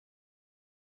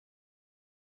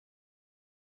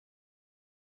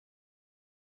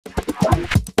Hi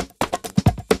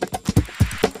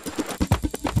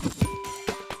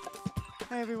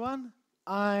everyone,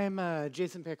 I'm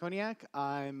Jason Parachoniak.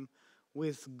 I'm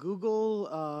with Google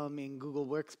in Google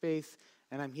Workspace,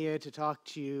 and I'm here to talk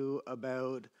to you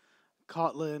about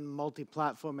Kotlin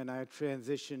Multiplatform and our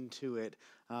transition to it.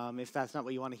 If that's not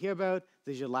what you want to hear about,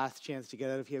 this is your last chance to get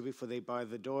out of here before they bar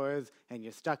the doors, and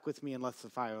you're stuck with me unless the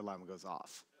fire alarm goes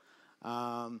off.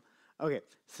 Okay,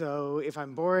 so if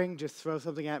I'm boring, just throw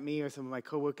something at me, or some of my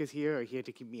coworkers here are here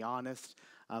to keep me honest.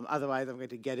 Otherwise, I'm going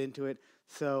to get into it.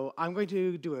 So I'm going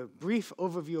to do a brief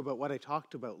overview about what I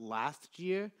talked about last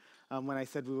year when I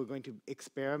said we were going to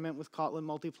experiment with Kotlin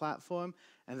Multiplatform,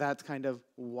 and that's kind of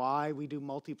why we do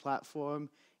multi-platform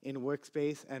in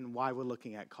Workspace and why we're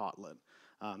looking at Kotlin.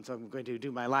 So I'm going to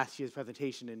do my last year's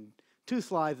presentation in 2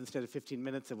 slides instead of 15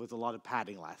 minutes. There was a lot of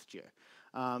padding last year.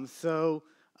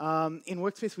 In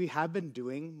Workspace, we have been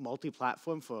doing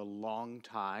multi-platform for a long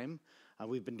time.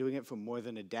 We've been doing it for more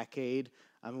than a decade.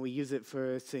 We use it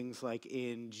for things like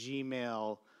in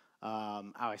Gmail,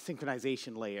 our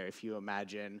synchronization layer, if you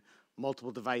imagine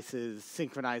multiple devices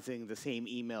synchronizing the same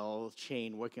email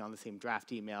chain, working on the same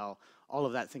draft email. All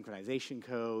of that synchronization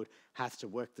code has to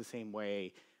work the same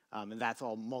way, and that's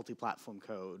all multi-platform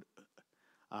code.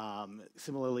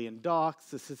 Similarly in docs,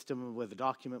 the system with the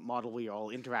document model where you're all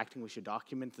interacting with your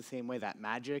document the same way, that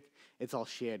magic, it's all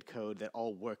shared code that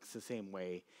all works the same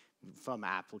way from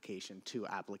application to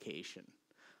application.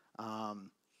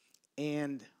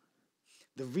 And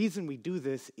the reason we do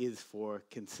this is for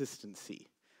consistency.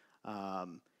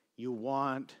 You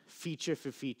want feature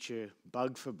for feature,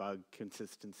 bug for bug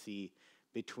consistency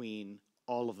between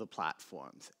all of the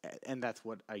platforms, and that's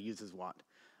what our users want.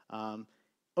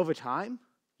 Over time,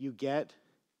 you get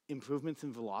improvements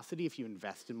in velocity if you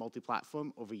invest in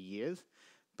multi-platform over years,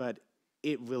 but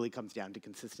it really comes down to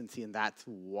consistency, and that's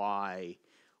why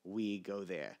we go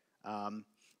there.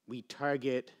 We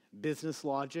target business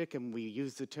logic, and we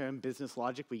use the term business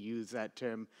logic. We use that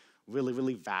term really,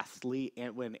 really vastly.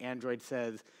 And when Android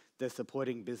says they're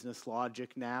supporting business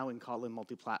logic now in Kotlin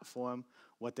Multiplatform,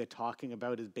 what they're talking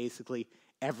about is basically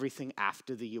everything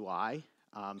after the UI.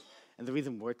 And the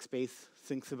reason Workspace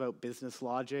thinks about business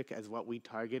logic as what we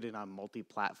target in our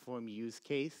multi-platform use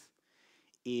case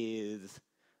is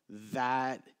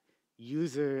that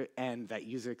user and that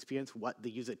user experience, what the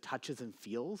user touches and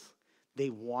feels, they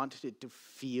want it to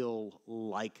feel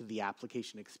like the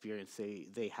application experience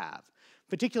they have,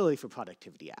 particularly for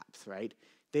productivity apps, right?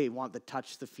 They want the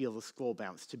touch, the feel, the scroll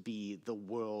bounce to be the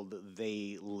world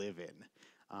they live in.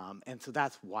 And so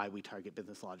that's why we target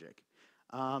business logic.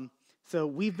 So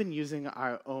we've been using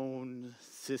our own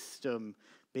system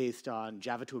based on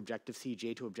Java to Objective-C,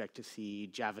 J to Objective-C,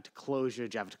 Java to Clojure,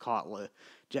 Java to Kotlin,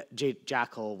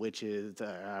 Jackal, which is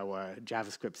our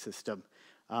JavaScript system,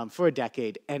 for a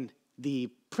decade. And the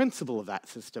principle of that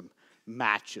system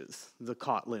matches the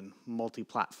Kotlin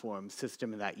multi-platform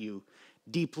system in that you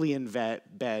deeply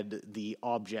embed the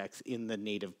objects in the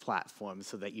native platform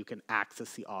so that you can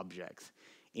access the objects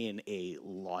in a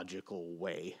logical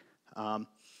way.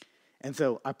 And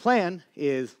so our plan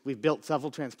is we've built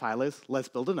several transpilers. Let's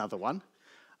build another one.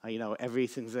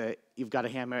 You've got a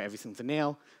hammer, everything's a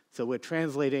nail. So we're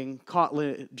translating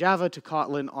Java to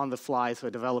Kotlin on the fly, so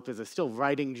our developers are still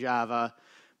writing Java,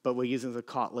 but we're using the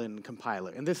Kotlin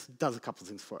compiler. And this does a couple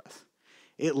things for us.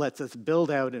 It lets us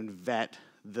build out and vet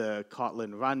the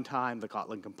Kotlin runtime, the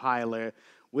Kotlin compiler,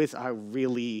 with our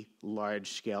really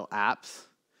large-scale apps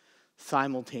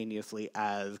simultaneously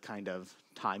as kind of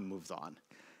time moves on.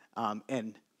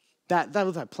 And that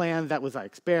was our plan, that was our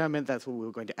experiment, that's what we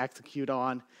were going to execute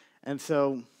on. And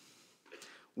so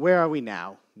where are we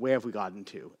now? Where have we gotten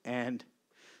to? And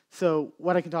so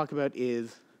what I can talk about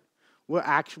is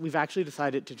we've actually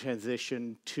decided to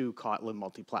transition to Kotlin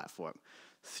Multiplatform,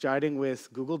 starting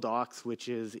with Google Docs, which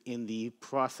is in the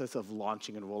process of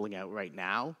launching and rolling out right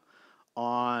now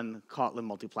on Kotlin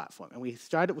Multiplatform. And we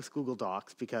started with Google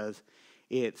Docs because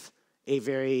it's a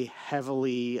very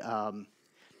heavily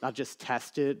not just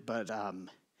tested, but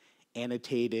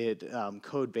annotated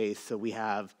code base. So we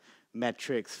have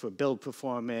metrics for build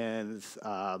performance,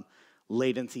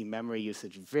 latency, memory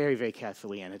usage, very, very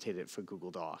carefully annotated for Google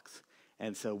Docs.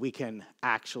 And so we can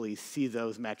actually see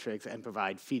those metrics and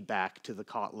provide feedback to the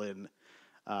Kotlin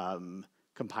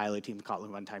compiler team, the Kotlin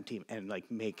runtime team, and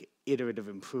make iterative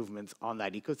improvements on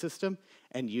that ecosystem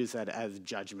and use that as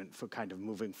judgment for kind of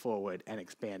moving forward and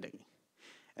expanding.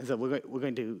 And so we're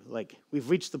going to, we've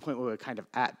reached the point where we're kind of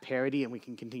at parity and we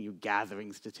can continue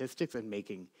gathering statistics and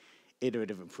making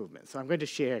iterative improvements. So I'm going to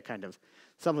share kind of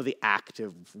some of the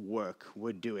active work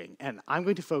we're doing. And I'm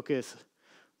going to focus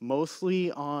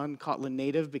mostly on Kotlin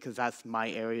native because that's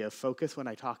my area of focus when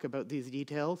I talk about these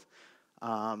details.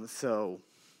 So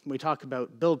when we talk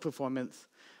about build performance,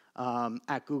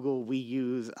 at Google, we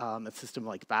use a system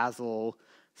like Bazel,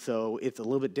 so it's a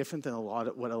little bit different than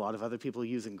what a lot of other people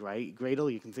use in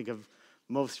Gradle. You can think of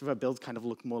most of our builds kind of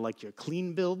look more like your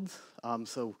clean builds.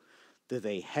 So there's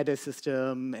a header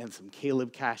system and some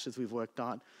Caleb caches we've worked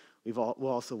on. We're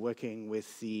also working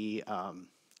with the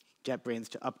JetBrains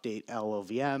to update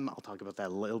LLVM. I'll talk about that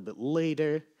a little bit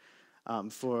later.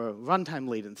 For runtime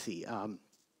latency,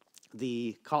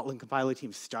 the Kotlin compiler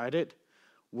team started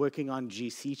working on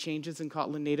GC changes in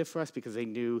Kotlin native for us because they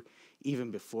knew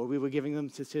even before we were giving them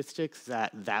statistics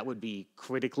that that would be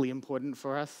critically important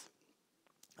for us.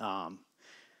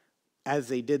 As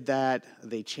they did that,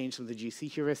 they changed some of the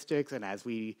GC heuristics, and as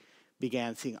we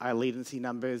began seeing our latency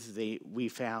numbers, we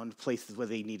found places where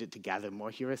they needed to gather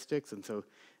more heuristics, and so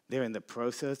they're in the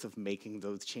process of making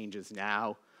those changes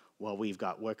now while we've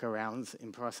got workarounds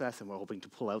in process, and we're hoping to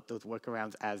pull out those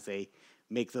workarounds as they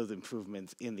make those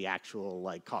improvements in the actual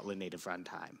Kotlin native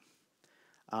runtime.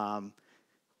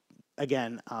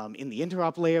 Again, in the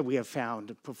interop layer, we have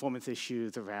found performance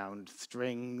issues around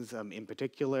strings in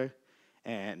particular,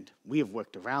 and we have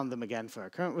worked around them again for our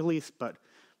current release, but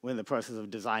we're in the process of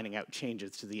designing out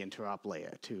changes to the interop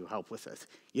layer to help with this.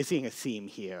 You're seeing a theme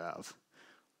here of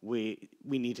we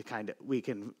need to we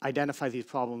can identify these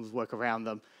problems, work around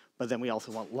them, but then we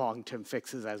also want long-term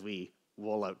fixes as we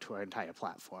roll out to our entire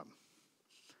platform.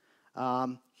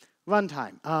 Runtime.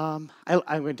 I'm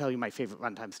going to tell you my favorite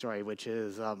runtime story, which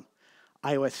is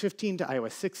iOS 15 to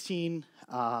iOS 16.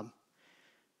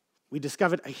 We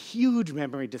discovered a huge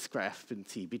memory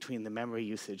discrepancy between the memory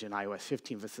usage in iOS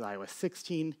 15 versus iOS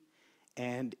 16,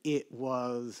 and it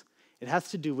has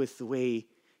to do with the way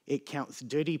it counts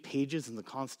dirty pages in the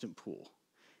constant pool.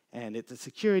 And it's a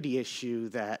security issue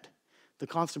that the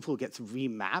constant pool gets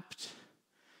remapped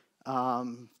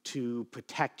to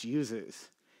protect users.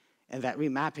 And that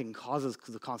remapping causes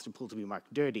the constant pool to be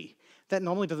marked dirty. That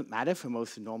normally doesn't matter for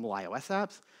most normal iOS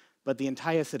apps, but the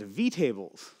entire set of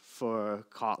vtables for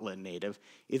Kotlin native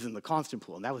is in the constant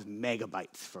pool, and that was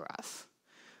megabytes for us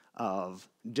of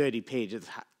dirty pages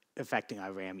affecting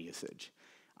our RAM usage.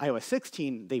 iOS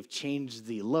 16, they've changed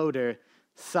the loader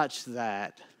such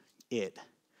that it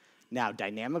now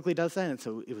dynamically does that, and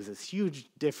so it was this huge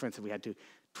difference, and we had to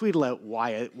tweedle out why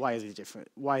is this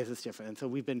different, and so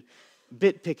we've been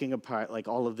picking apart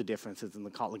all of the differences in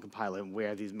the Kotlin compiler and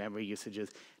where these memory usages,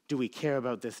 do we care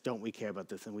about this, don't we care about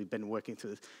this, and we've been working through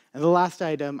this. And the last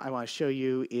item I want to show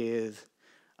you is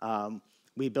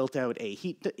we built out a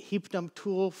heap dump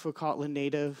tool for Kotlin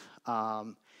native.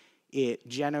 It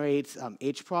generates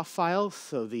hprof files,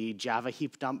 so the Java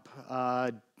heap dump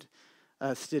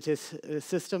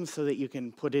system, so that you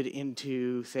can put it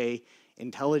into, say,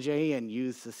 IntelliJ and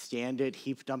use the standard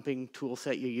heap dumping tool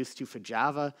set you're used to for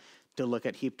Java to look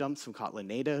at heap dumps from Kotlin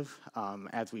native.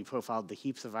 As we profiled the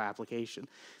heaps of our application,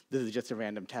 this is just a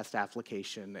random test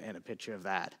application and a picture of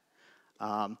that.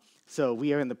 So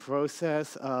we are in the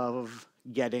process of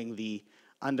getting the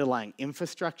underlying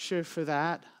infrastructure for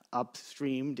that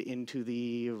upstreamed into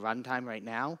the runtime right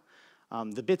now.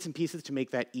 The bits and pieces to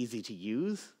make that easy to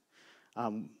use.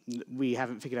 We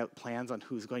haven't figured out plans on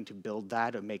who's going to build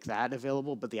that or make that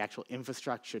available, but the actual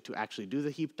infrastructure to actually do the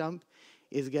heap dump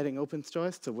is getting open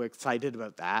source, so we're excited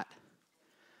about that.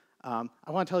 I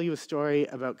want to tell you a story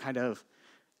about kind of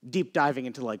deep diving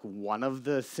into one of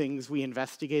the things we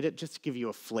investigated, just to give you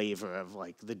a flavor of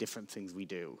the different things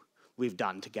we've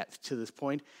done to get to this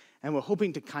point, and we're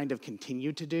hoping to kind of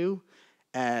continue to do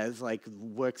as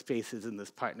Workspace is in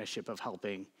this partnership of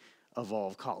helping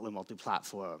evolve Kotlin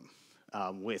Multiplatform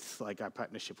with our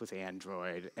partnership with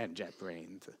Android and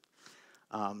JetBrains.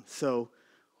 So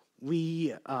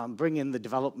we bring in the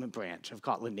development branch of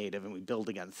Kotlin native and we build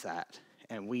against that.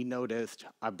 And we noticed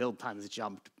our build times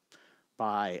jumped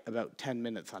by about 10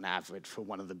 minutes on average for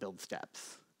one of the build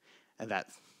steps. And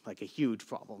that's a huge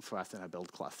problem for us in our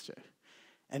build cluster.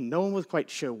 And no one was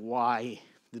quite sure why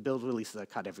the build releases are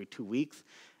cut every 2 weeks,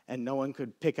 and no one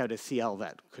could pick out a CL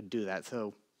that could do that.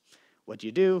 So what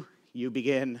do? You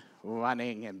begin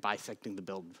running and bisecting the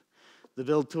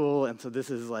build tool, and so this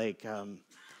is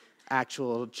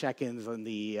actual check-ins on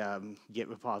the Git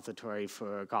repository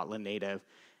for Kotlin native.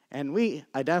 And we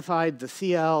identified the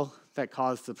CL that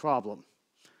caused the problem.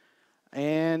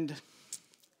 And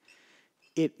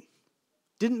it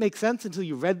didn't make sense until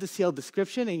you read the CL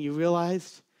description and you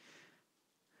realized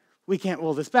we can't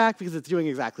roll this back because it's doing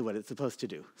exactly what it's supposed to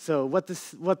do. So what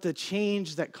the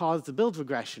change that caused the build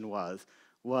regression was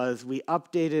we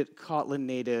updated Kotlin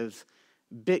native's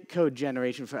bitcode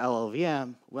generation for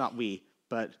LLVM, well, not we,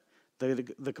 but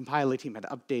the compiler team had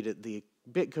updated the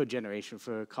bitcode generation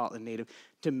for Kotlin native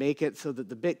to make it so that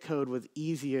the bitcode was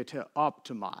easier to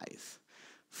optimize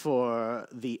for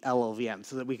the LLVM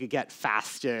so that we could get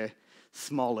faster,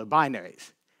 smaller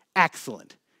binaries.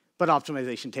 Excellent, but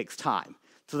optimization takes time.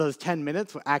 So those 10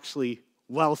 minutes were actually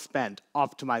well spent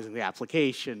optimizing the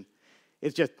application.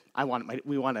 It's just,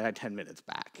 we wanted our 10 minutes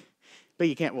back, but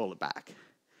you can't roll it back.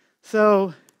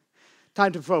 So,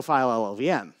 time to profile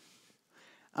LLVM.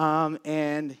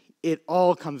 And it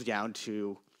all comes down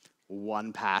to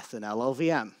one pass in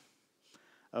LLVM.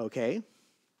 Okay,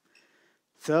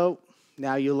 so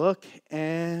now you look,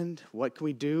 and what can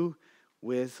we do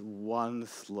with one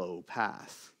slow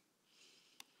pass?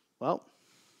 Well,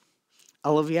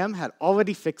 LLVM had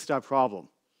already fixed our problem.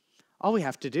 All we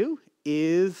have to do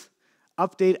is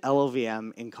update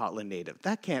LLVM in Kotlin native.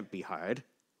 That can't be hard.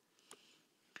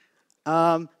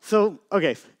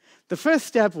 Okay, the first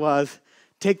step was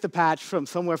take the patch from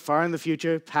somewhere far in the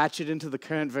future, patch it into the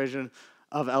current version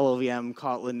of LLVM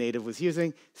Kotlin native was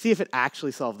using, see if it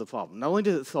actually solved the problem. Not only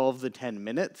did it solve the 10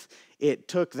 minutes, it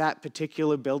took that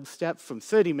particular build step from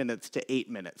 30 minutes to 8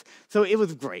 minutes. So it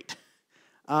was great.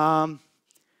 But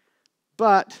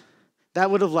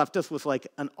that would have left us with like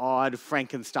an odd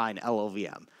Frankenstein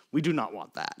LLVM. We do not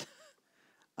want that.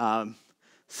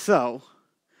 So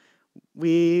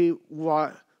we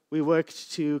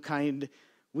worked to try and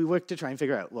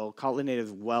figure out, well, Kotlin native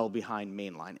is well behind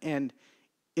mainline. And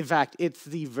in fact, it's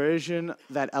the version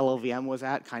that LLVM was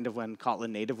at kind of when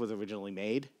Kotlin native was originally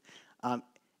made. And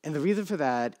the reason for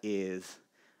that is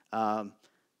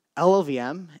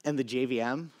LLVM and the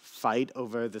JVM fight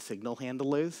over the signal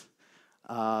handlers.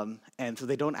 And so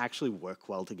they don't actually work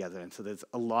well together. And so there's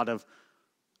a lot of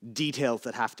details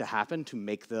that have to happen to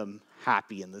make them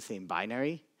happy in the same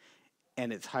binary.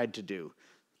 And it's hard to do.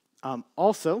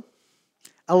 Also,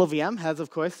 LLVM has, of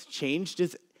course, changed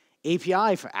its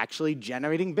API for actually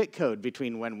generating bitcode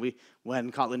between when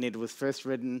Kotlin native was first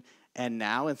written and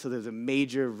now. And so there's a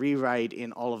major rewrite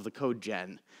in all of the code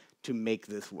gen to make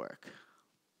this work.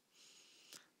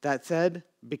 That said,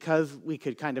 because we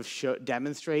could kind of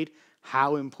demonstrate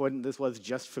how important this was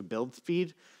just for build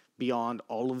speed beyond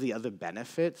all of the other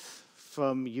benefits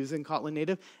from using Kotlin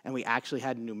native, and we actually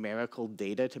had numerical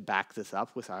data to back this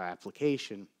up with our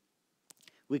application,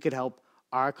 we could help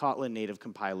our Kotlin native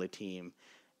compiler team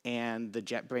and the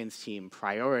JetBrains team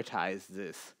prioritize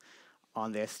this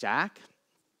on their stack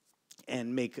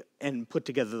and put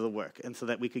together the work, and so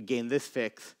that we could gain this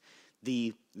fix,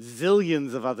 the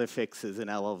zillions of other fixes in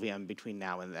LLVM between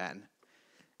now and then.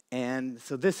 And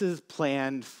so this is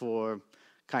planned for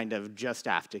kind of just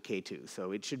after K2,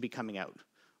 so it should be coming out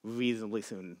reasonably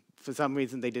soon. For some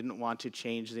reason, they didn't want to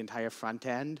change the entire front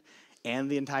end and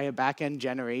the entire back end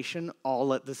generation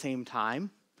all at the same time.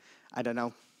 I don't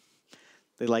know.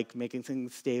 They like making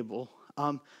things stable.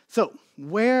 So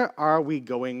where are we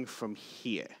going from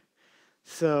here?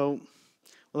 So,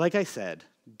 like I said,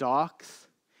 Docs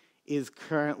is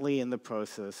currently in the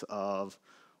process of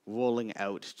rolling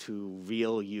out to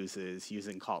real users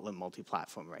using Kotlin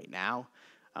Multiplatform right now.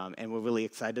 And we're really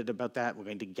excited about that. We're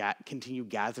going to continue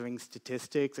gathering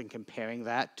statistics and comparing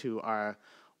that to our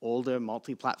older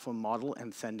multi-platform model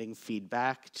and sending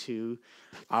feedback to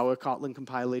our Kotlin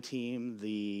compiler team,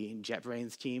 the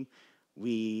JetBrains team.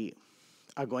 We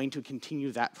are going to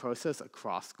continue that process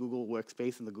across Google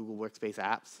Workspace and the Google Workspace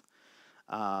apps.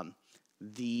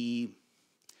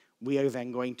 We are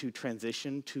then going to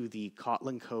transition to the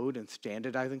Kotlin code and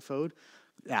standardizing code.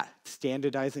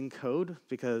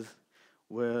 Because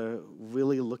we're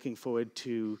really looking forward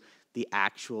to the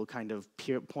actual kind of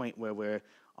point where we're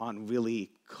on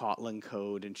really Kotlin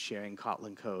code and sharing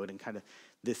Kotlin code and kind of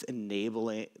this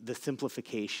enabling, the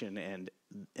simplification and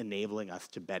enabling us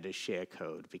to better share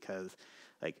code, because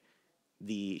like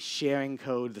the sharing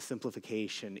code, the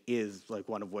simplification is like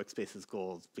one of Workspace's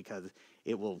goals, because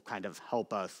it will kind of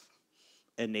help us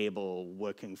enable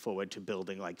working forward to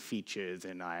building like features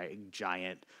in our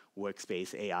giant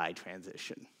Workspace AI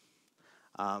transition.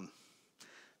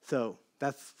 So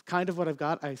that's kind of what I've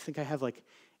got. I think I have like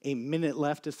a minute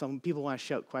left if some people want to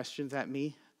shout questions at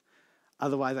me.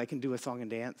 Otherwise, I can do a song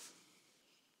and dance.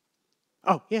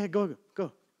 Oh, yeah, go,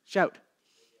 shout.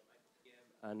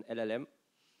 An LLM.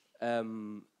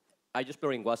 I just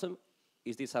exploring Wasm.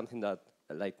 Is this something that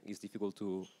like is difficult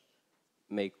to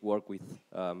make work with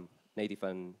native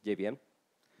and JVM?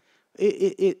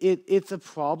 It's a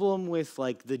problem with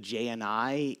like the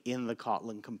JNI in the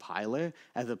Kotlin compiler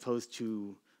as opposed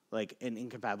to like an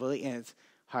incompatibility, and it's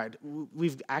hard.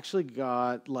 We've actually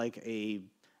got like a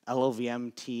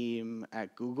LLVM team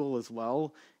at Google as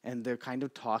well, and they're kind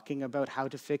of talking about how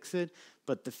to fix it,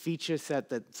 but the feature set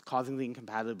that's causing the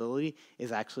incompatibility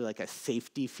is actually like a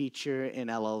safety feature in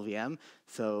LLVM,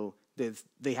 so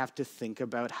they have to think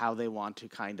about how they want to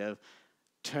kind of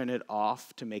turn it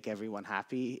off to make everyone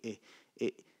happy.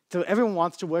 So everyone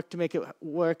wants to work to make it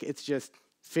work, it's just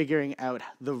figuring out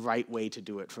the right way to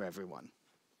do it for everyone.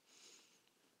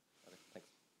 Okay, thanks.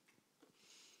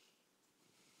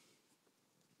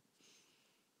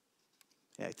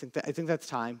 Yeah, I think that's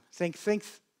time.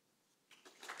 Thanks.